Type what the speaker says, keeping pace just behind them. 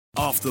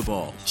Off the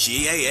Ball,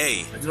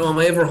 GAA. I don't know, am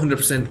I ever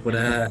 100%, but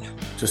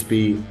just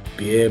be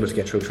able to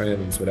get through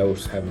trainings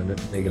without having a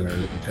little niggle or a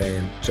little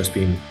pain. Just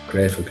being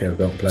grateful to be able to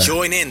go out and play.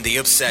 Join in the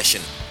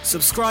obsession.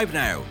 Subscribe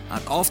now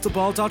at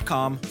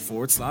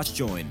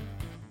offtheball.com/join.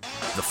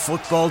 The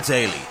Football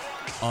Daily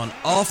on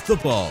Off the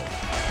Ball.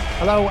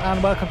 Hello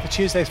and welcome to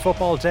Tuesday's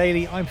Football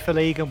Daily. I'm Phil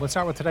Egan. We'll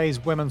start with today's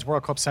Women's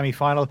World Cup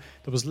semi-final.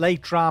 There was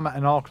late drama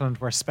in Auckland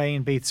where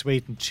Spain beat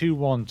Sweden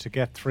 2-1 to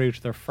get through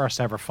to their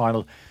first ever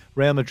final.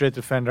 Real Madrid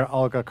defender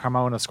Olga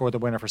Carmona scored the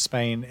winner for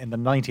Spain in the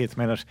 90th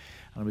minute,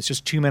 and it was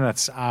just 2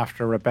 minutes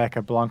after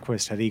Rebecca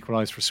Blomqvist had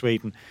equalised for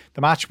Sweden. The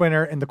match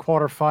winner in the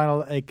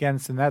quarter-final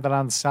against the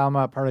Netherlands,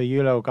 Salma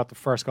Parayulo, got the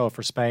first goal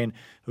for Spain,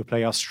 who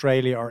play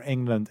Australia or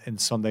England in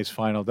Sunday's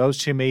final. Those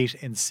two meet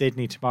in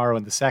Sydney tomorrow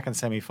in the second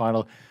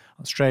semi-final.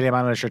 Australia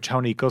manager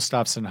Tony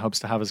Gustafsson hopes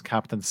to have his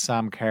captain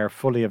Sam Kerr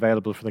fully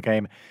available for the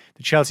game.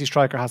 The Chelsea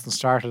striker hasn't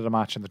started a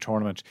match in the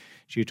tournament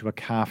due to a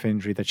calf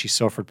injury that she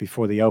suffered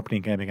before the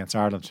opening game against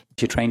Ireland.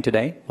 She trained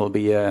today. Will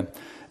be a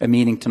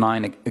meeting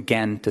tonight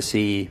again to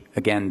see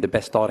again the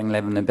best starting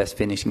 11 and best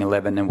finishing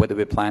 11, and whether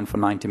we plan for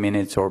 90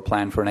 minutes or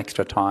plan for an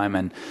extra time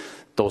and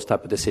those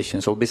type of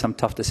decisions. There will be some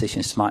tough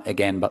decisions tonight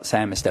again, but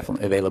Sam is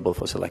definitely available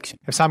for selection.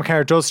 If Sam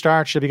Kerr does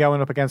start, she'll be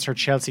going up against her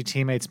Chelsea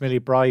teammates Millie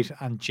Bright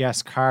and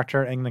Jess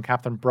Carter. England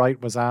captain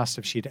Bright was asked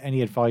if she had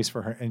any advice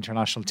for her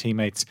international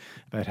teammates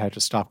about how to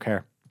stop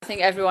Kerr. I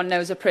think everyone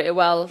knows her pretty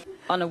well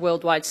on a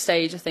worldwide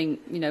stage. I think,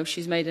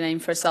 she's made a name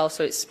for herself,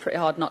 so it's pretty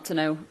hard not to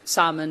know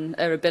Sam and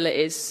her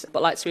abilities.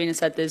 But like Serena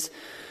said, there's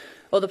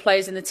other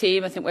players in the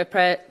team. I think we're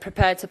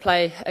prepared to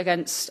play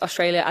against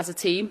Australia as a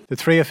team. The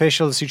three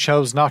officials who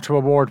chose not to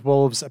award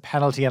Wolves a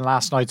penalty in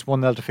last night's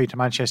 1-0 defeat to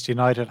Manchester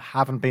United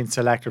haven't been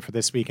selected for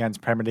this weekend's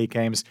Premier League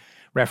games.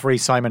 Referee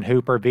Simon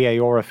Hooper,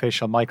 VAR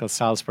official Michael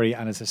Salisbury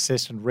and his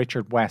assistant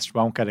Richard West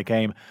won't get a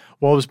game.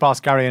 Wolves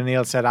boss Gary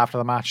O'Neill said after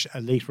the match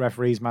elite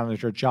referees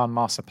manager John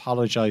Moss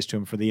apologised to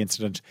him for the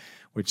incident,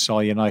 which saw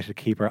United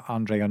keeper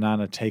Andre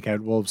Onana take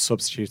out Wolves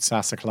substitute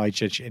Sasa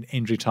Kalajdzic in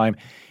injury time.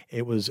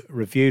 It was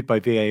reviewed by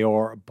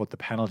VAR, but the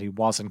penalty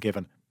wasn't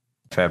given.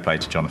 Fair play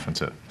to Jonathan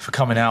for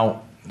coming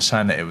out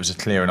saying that it was a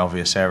clear and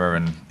obvious error,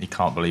 and he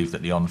can't believe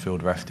that the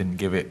on-field ref didn't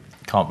give it.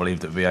 Can't believe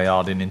that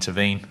VAR didn't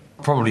intervene.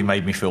 Probably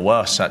made me feel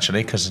worse,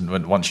 actually, because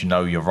once you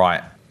know you're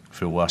right, I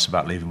feel worse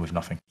about leaving with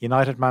nothing.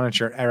 United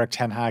manager Erik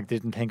ten Hag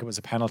didn't think it was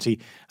a penalty,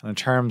 and in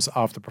terms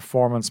of the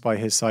performance by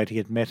his side, he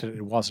admitted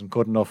it wasn't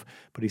good enough,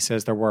 but he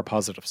says there were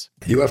positives.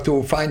 You have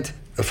to find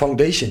a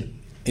foundation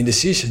in the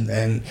season,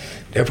 and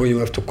therefore you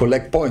have to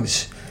collect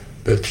points.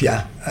 But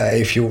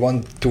if you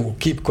want to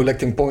keep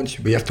collecting points,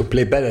 we have to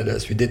play better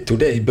as we did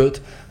today.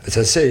 But as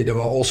I say, there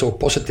were also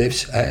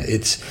positives.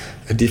 It's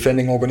a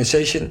defending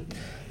organisation,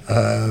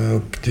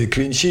 the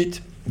clean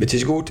sheet, which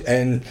is good,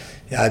 and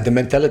the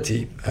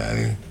mentality,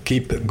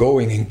 keep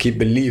going and keep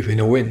believing in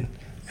a win.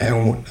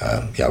 And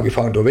we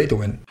found a way to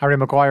win. Harry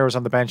Maguire was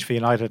on the bench for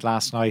United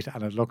last night,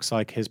 and it looks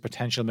like his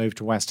potential move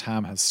to West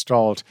Ham has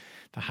stalled.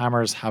 The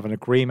Hammers have an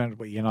agreement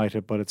with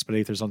United, but it's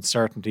believed there's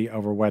uncertainty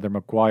over whether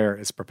Maguire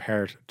is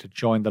prepared to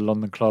join the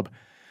London club.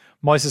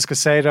 Moises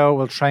Caicedo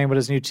will train with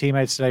his new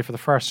teammates today for the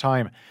first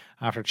time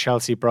after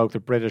Chelsea broke the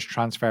British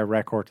transfer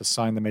record to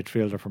sign the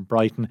midfielder from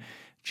Brighton.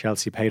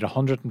 Chelsea paid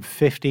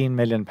 £115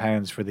 million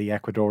for the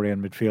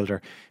Ecuadorian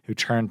midfielder, who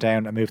turned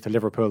down a move to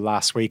Liverpool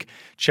last week.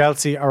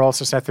 Chelsea are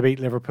also set to beat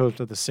Liverpool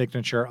to the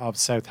signature of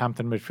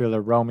Southampton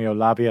midfielder Romeo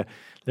Lavia.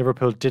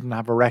 Liverpool didn't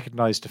have a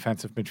recognised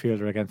defensive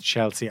midfielder against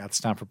Chelsea at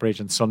Stamford Bridge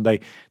on Sunday.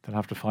 They'll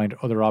have to find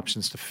other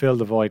options to fill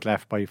the void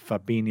left by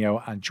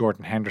Fabinho and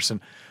Jordan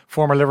Henderson.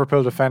 Former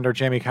Liverpool defender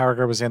Jamie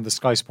Carragher was in the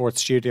Sky Sports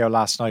studio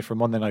last night for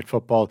Monday Night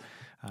Football.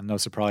 And no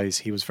surprise,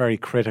 he was very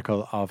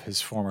critical of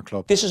his former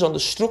club. This is on the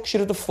structure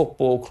of the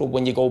football club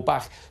when you go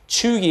back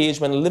 2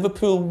 years when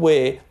Liverpool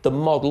were the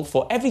model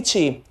for every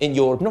team in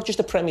Europe, not just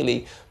the Premier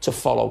League, to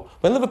follow.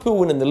 When Liverpool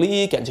win in the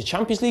league, get into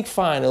Champions League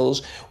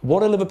finals,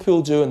 what are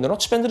Liverpool doing? They're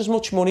not spending as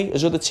much money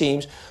as other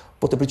teams,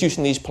 but they're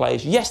producing these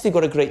players. Yes, they've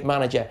got a great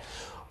manager,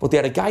 but they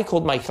had a guy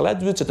called Michael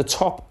Edwards at the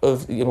top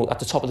of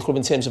the club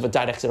in terms of a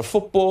director of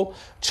football,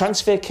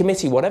 transfer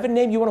committee, whatever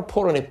name you want to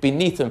put on it,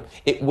 beneath him,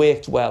 it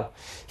worked well.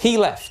 He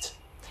left.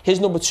 His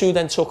number two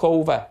then took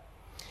over.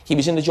 He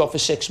was in the job for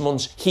 6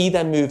 months. He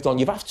then moved on.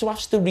 You have to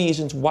ask the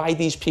reasons why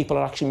these people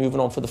are actually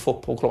moving on for the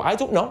football club. I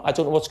don't know. I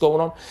don't know what's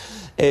going on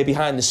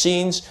behind the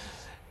scenes.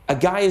 A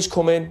guy has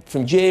come in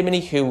from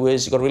Germany who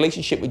has got a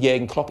relationship with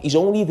Jurgen Klopp. He's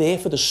only there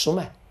for the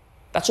summer.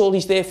 That's all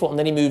he's there for, and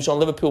then he moves on.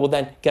 Liverpool will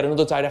then get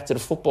another director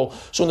of football.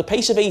 So in the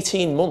pace of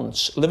 18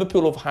 months,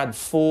 Liverpool have had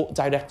 4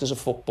 directors of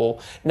football.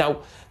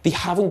 Now, they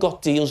haven't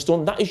got deals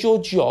done. That is your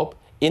job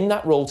in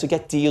that role, to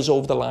get deals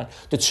over the line.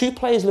 The 2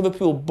 players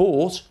Liverpool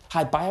bought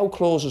had buyout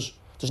clauses.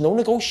 There's no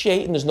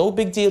negotiating, there's no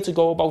big deal to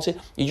go about it.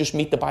 You just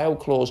meet the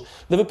buyout clause.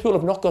 Liverpool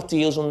have not got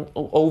deals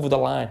over the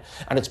line.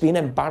 And it's been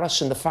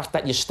embarrassing, the fact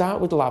that you start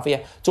with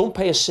Lavia, don't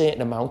pay a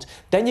certain amount,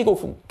 then you go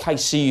from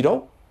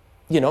Caicedo,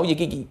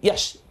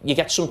 you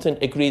get something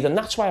agreed, and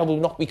that's why I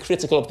will not be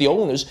critical of the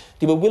owners.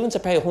 They were willing to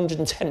pay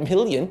 110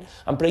 million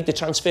and break the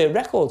transfer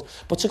record.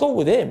 But to go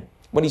with him,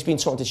 when he's been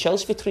talking to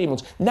Chelsea for 3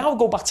 months. Now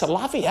go back to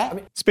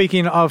Lavia.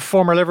 Speaking of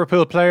former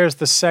Liverpool players,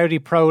 the Saudi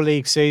Pro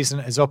League season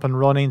is up and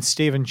running.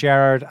 Steven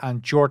Gerrard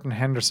and Jordan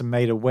Henderson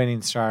made a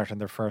winning start in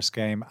their first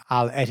game.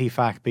 Al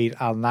Ettifaq beat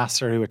Al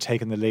Nassr, who had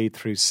taken the lead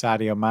through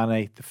Sadio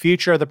Mane. The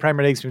future of the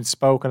Premier League's been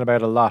spoken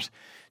about a lot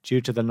due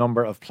to the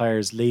number of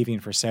players leaving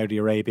for Saudi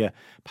Arabia.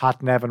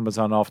 Pat Nevin was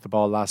on Off the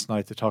Ball last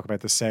night to talk about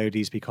the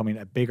Saudis becoming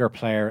a bigger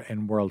player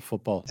in world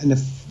football. And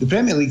if the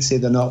Premier League say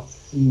they're not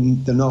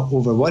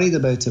over worried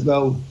about it,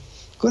 well,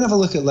 go and have a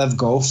look at Live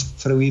Golf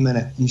for a wee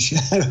minute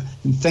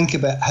and think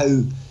about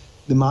how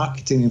the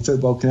marketing in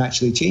football can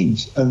actually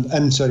change.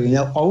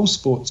 All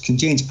sports can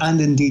change,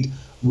 and indeed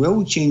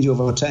will change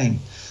over time.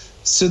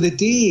 So the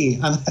day,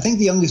 I think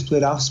the youngest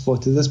player I've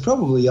spotted is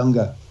probably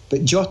younger,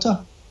 but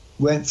Jota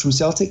went from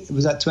Celtic. It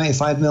was at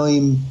 £25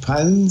 million.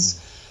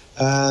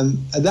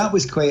 That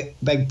was quite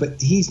big,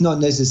 but he's not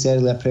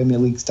necessarily a Premier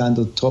League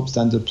top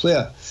standard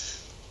player.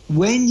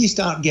 When you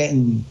start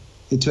getting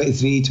the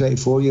 23,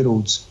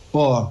 24-year-olds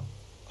or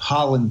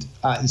Haaland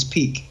at his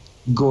peak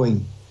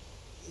going,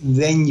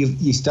 then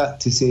you start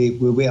to say,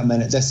 well, wait a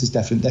minute, this is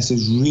different. This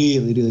is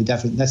really, really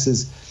different. This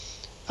is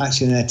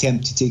actually an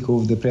attempt to take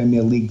over the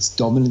Premier League's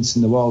dominance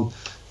in the world.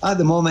 At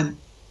the moment,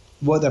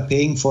 what they're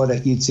paying for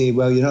it, you'd say,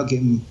 well, you're not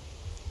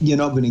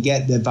going to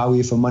get the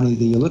value for money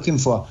that you're looking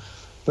for.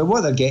 But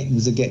what they're getting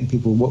is they're getting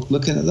people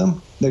looking at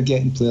them. They're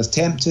getting players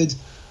tempted.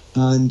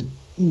 And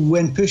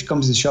when push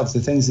comes to shove,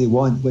 the things they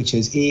want, which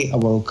is A, a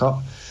World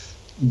Cup,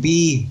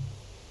 B,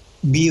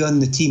 be on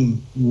the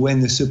team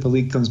when the Super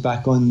League comes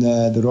back on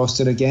the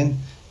roster again,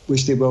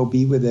 which they will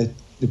be with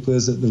the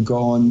players that they've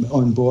got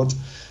on board.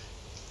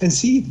 And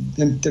see,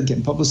 they're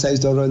getting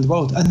publicised all around the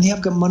world, and they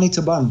have got money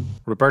to burn.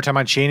 Roberto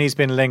Mancini's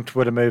been linked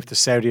with a move to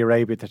Saudi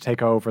Arabia to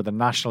take over the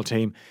national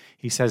team.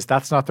 He says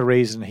that's not the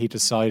reason he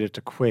decided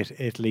to quit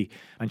Italy.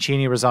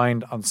 Mancini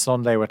resigned on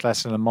Sunday with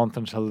less than a month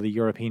until the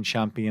European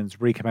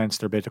champions recommenced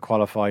their bid to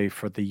qualify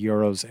for the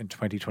Euros in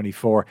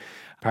 2024.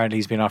 Apparently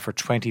he's been offered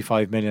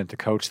 $25 million to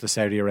coach the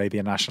Saudi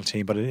Arabia national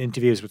team, but in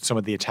interviews with some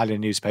of the Italian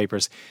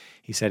newspapers,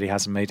 he said he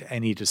hasn't made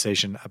any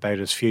decision about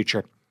his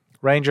future.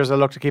 Rangers will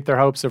look to keep their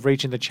hopes of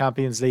reaching the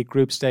Champions League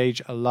group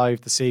stage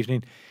alive this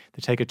evening. They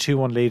take a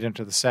 2-1 lead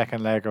into the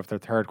second leg of their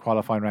third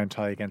qualifying round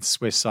tie against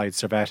Swiss side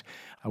Servette.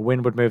 A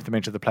win would move them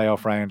into the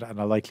playoff round, and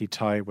a likely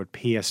tie with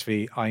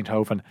PSV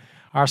Eindhoven.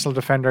 Arsenal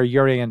defender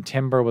Jurrien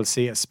Timber will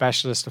see a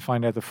specialist to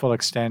find out the full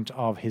extent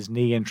of his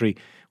knee injury,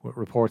 with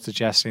reports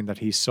suggesting that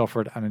he's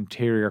suffered an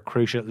anterior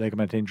cruciate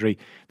ligament injury.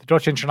 The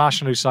Dutch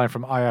international, who signed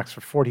from Ajax for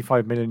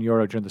 €45 million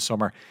during the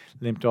summer,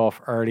 limped off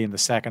early in the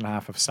second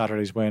half of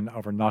Saturday's win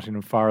over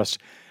Nottingham Forest.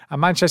 And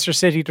Manchester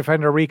City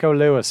defender Rico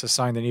Lewis has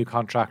signed a new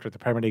contract with the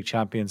Premier League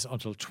champions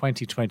until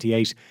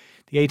 2028.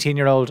 The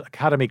 18-year-old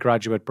academy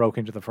graduate broke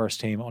into the first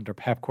team under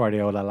Pep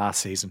Guardiola last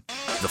season.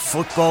 The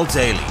Football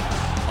Daily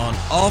on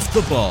Off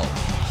the Ball.